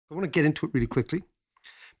I want to get into it really quickly.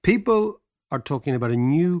 People are talking about a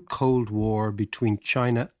new Cold War between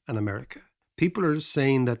China and America. People are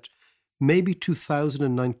saying that maybe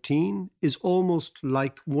 2019 is almost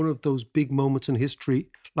like one of those big moments in history,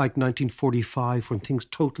 like 1945 when things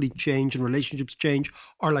totally change and relationships change,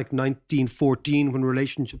 or like 1914 when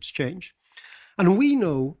relationships change. And we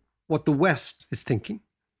know what the West is thinking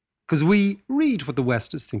because we read what the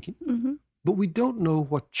West is thinking. Mm-hmm. But we don't know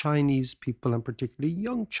what Chinese people, and particularly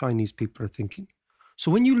young Chinese people, are thinking. So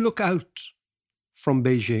when you look out from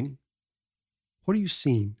Beijing, what are you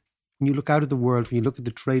seeing? When you look out at the world, when you look at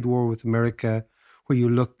the trade war with America, where you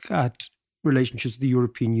look at relationships with the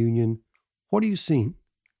European Union, what are you seeing?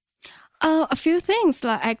 A few things,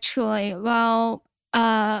 like actually, in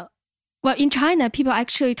China, people are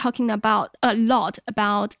actually talking about a lot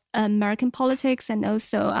about American politics and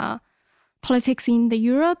also politics in the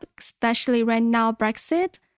Europe, especially right now, Brexit.